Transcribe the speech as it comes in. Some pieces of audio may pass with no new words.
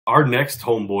Our next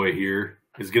homeboy here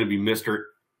is going to be Mr.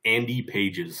 Andy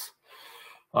Pages.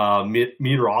 Me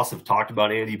and Ross have talked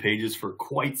about Andy Pages for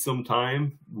quite some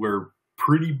time. We're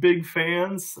pretty big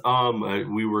fans.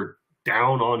 We were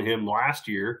down on him last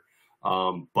year,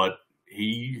 but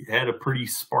he had a pretty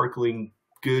sparkling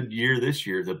good year this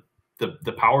year.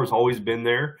 The power's always been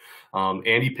there.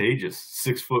 Andy Pages,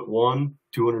 6'1",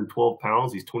 212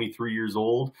 pounds. He's 23 years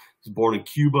old. He's born in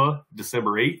Cuba,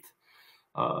 December 8th.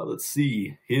 Let's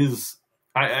see.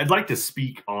 I'd like to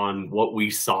speak on what we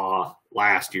saw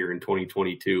last year in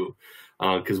 2022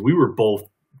 because we were both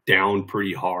down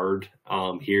pretty hard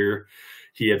here.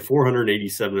 He had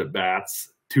 487 at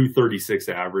bats, 236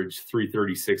 average,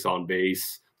 336 on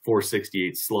base,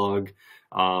 468 slug,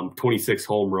 26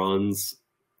 home runs.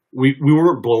 We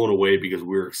weren't blown away because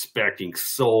we were expecting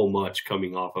so much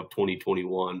coming off of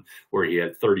 2021 where he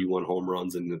had 31 home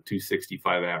runs and the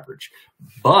 265 average.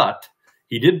 But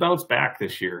he did bounce back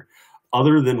this year,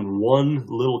 other than one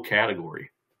little category,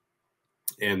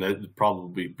 and that's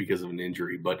probably because of an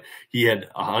injury. But he had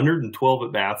 112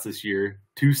 at bats this year,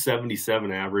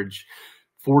 277 average,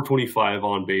 425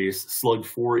 on base, slugged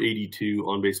 482,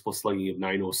 on base plus slugging of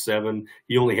 907.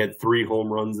 He only had 3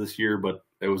 home runs this year, but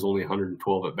it was only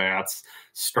 112 at bats.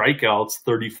 Strikeouts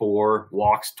 34,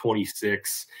 walks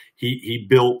 26. He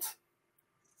built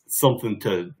something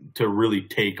to really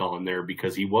take on there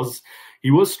because he was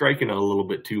striking out a little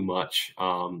bit too much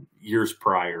years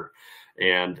prior,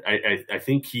 and I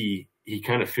think he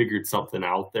kind of figured something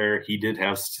out there. He did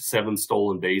have 7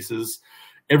 stolen bases.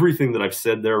 Everything that I've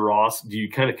said there, Ross, do you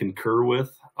kind of concur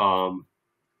with?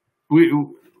 We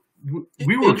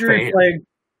were fans.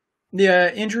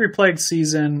 Injury plagued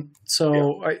season,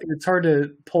 so it's hard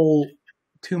to pull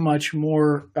too much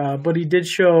more, but he did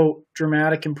show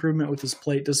dramatic improvement with his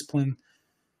plate discipline.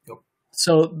 Yep.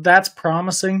 So that's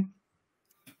promising.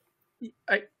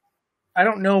 I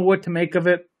don't know what to make of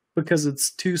it because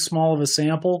it's too small of a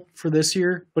sample for this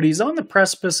year, but he's on the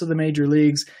precipice of the major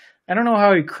leagues. I don't know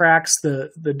how he cracks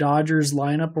the Dodgers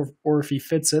lineup or if he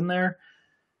fits in there.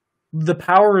 The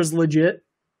power is legit.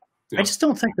 Yep. I just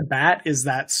don't think the bat is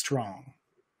that strong.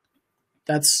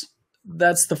 That's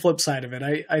the flip side of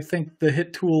it. I think the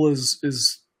hit tool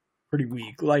is pretty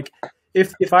weak. Like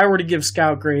if I were to give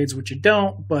scout grades, which you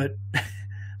don't, but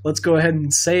let's go ahead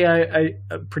and say I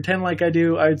pretend like I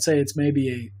do, I'd say it's maybe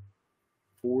a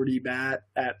 40 bat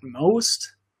at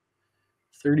most,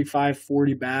 35,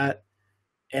 40 bat.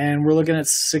 And we're looking at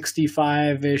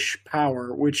 65-ish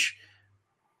power, which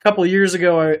a couple of years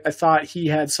ago, I thought he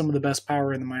had some of the best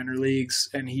power in the minor leagues,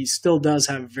 and he still does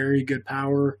have very good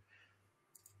power.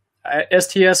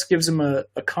 STS gives him a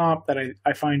comp that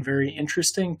I find very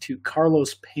interesting to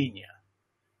Carlos Pena.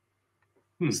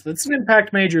 So that's an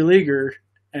impact major leaguer,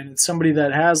 and it's somebody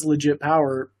that has legit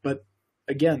power, but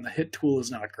again, the hit tool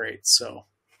is not great. So,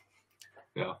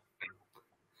 yeah.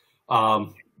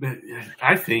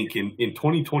 I think in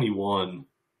 2021,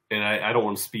 and I don't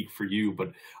want to speak for you,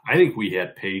 but I think we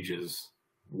had Pages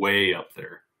way up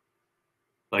there.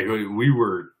 Like we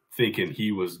were thinking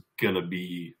he was going to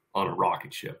be on a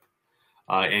rocket ship.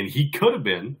 And he could have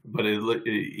been, but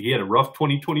he had a rough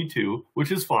 2022,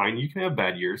 which is fine. You can have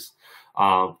bad years.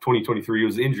 2023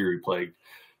 was injury plagued.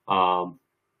 I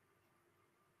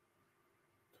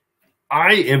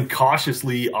am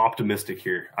cautiously optimistic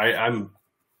here.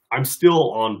 I'm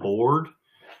still on board,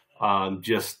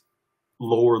 just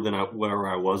lower than where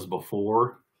I was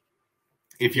before.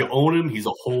 If you own him, he's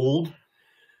a hold.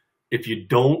 If you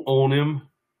don't own him,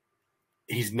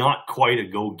 he's not quite a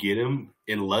go get him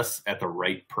unless at the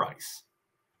right price.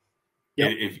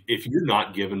 Yep. If you're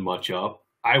not giving much up,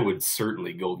 I would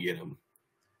certainly go get him.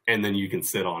 And then you can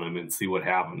sit on him and see what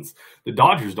happens. The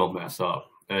Dodgers don't mess up.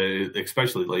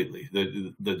 Especially lately.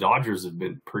 The Dodgers have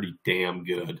been pretty damn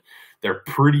good. They're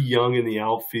pretty young in the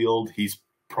outfield. He's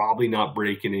probably not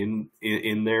breaking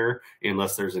in there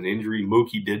unless there's an injury.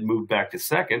 Mookie did move back to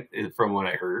second, from what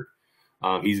I heard.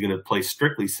 He's going to play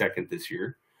strictly second this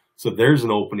year. So there's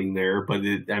an opening there. But,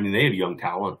 they have young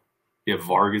talent. You have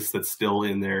Vargas that's still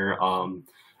in there.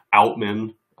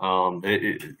 Outman.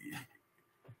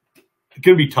 It's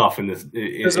going to be tough in this.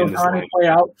 Does Ohtani play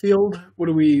outfield? What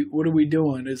are we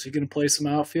doing? Is he going to play some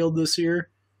outfield this year?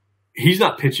 He's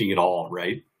not pitching at all,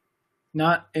 right?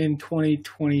 Not in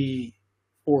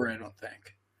 2024, I don't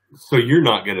think. So you're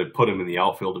not going to put him in the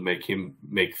outfield to make him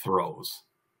make throws.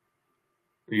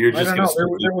 You're just going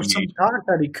to. There was some talk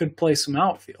that he could play some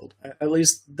outfield. At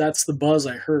least that's the buzz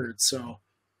I heard. So.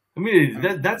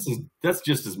 That's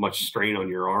just as much strain on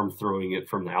your arm throwing it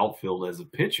from the outfield as a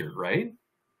pitcher, right?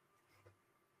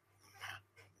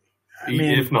 I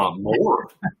mean, if not more.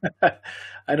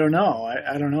 I don't know.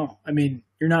 I don't know. I mean,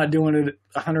 you're not doing it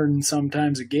 100 and some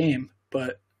times a game,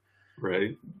 but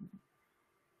Right?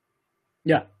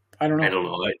 yeah, I don't know. I don't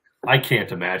know. I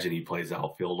can't imagine he plays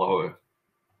outfield. Oh,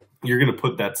 you're going to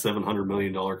put that $700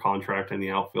 million contract in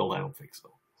the outfield? I don't think so.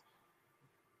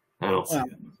 I don't see Well,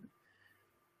 it.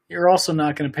 you're also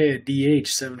not going to pay a DH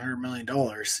 $700 million,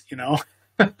 you know?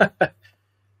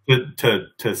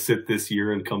 To sit this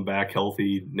year and come back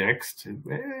healthy next,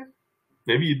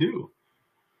 maybe you do.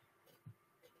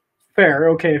 Fair.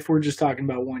 Okay. If we're just talking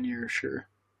about 1 year, sure.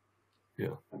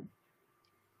 Yeah.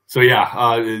 So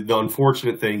yeah, the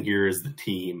unfortunate thing here is the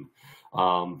team.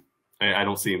 I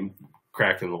don't see him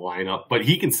cracked in the lineup, but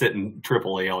he can sit in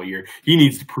AAA all year. He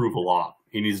needs to prove a lot.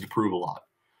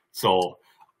 So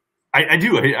I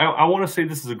do. I want to say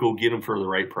this is a go get him for the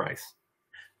right price.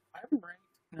 I have him ranked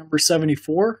number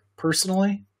 74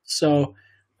 personally, so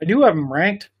I do have him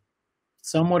ranked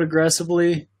somewhat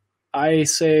aggressively. I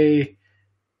say,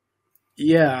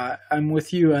 yeah, I'm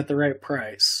with you at the right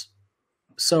price.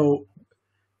 So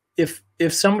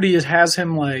if somebody has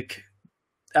him like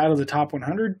out of the top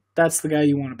 100, that's the guy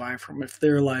you want to buy from. If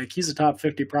they're like he's a top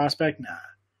 50 prospect, nah.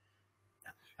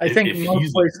 I think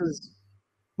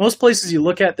most places you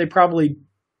look at, they probably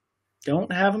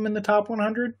don't have him in the top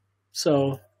 100.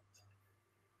 So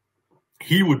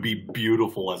he would be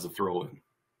beautiful as a throw-in,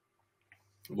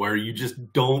 where you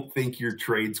just don't think your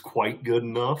trade's quite good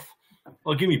enough.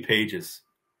 Well, give me Pages.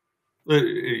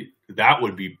 That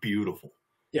would be beautiful.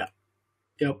 Yeah.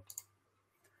 Yep.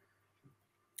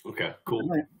 Okay, cool.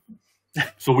 Right.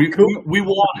 So we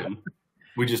want him.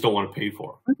 We just don't want to pay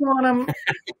for him. We want him.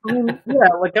 I mean,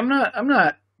 yeah, like I'm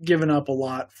not giving up a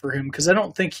lot for him because I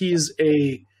don't think he's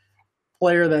a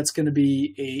player that's going to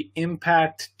be a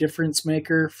impact difference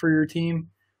maker for your team.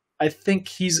 I think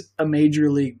he's a major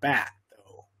league bat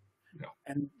though. Yeah.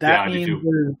 And that means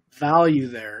there's value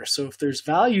there. So if there's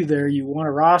value there, you want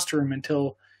to roster him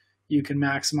until you can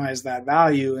maximize that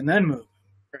value and then move.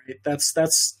 Right?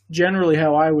 That's generally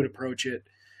how I would approach it.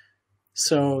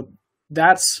 So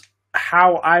that's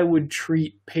how I would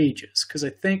treat Pages because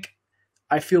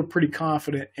I feel pretty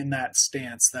confident in that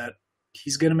stance that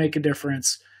he's going to make a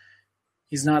difference.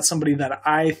 He's not somebody that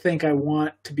I think I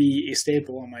want to be a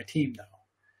staple on my team, though.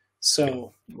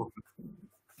 So,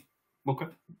 okay,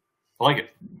 I like it.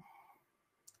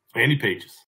 Andy Pages.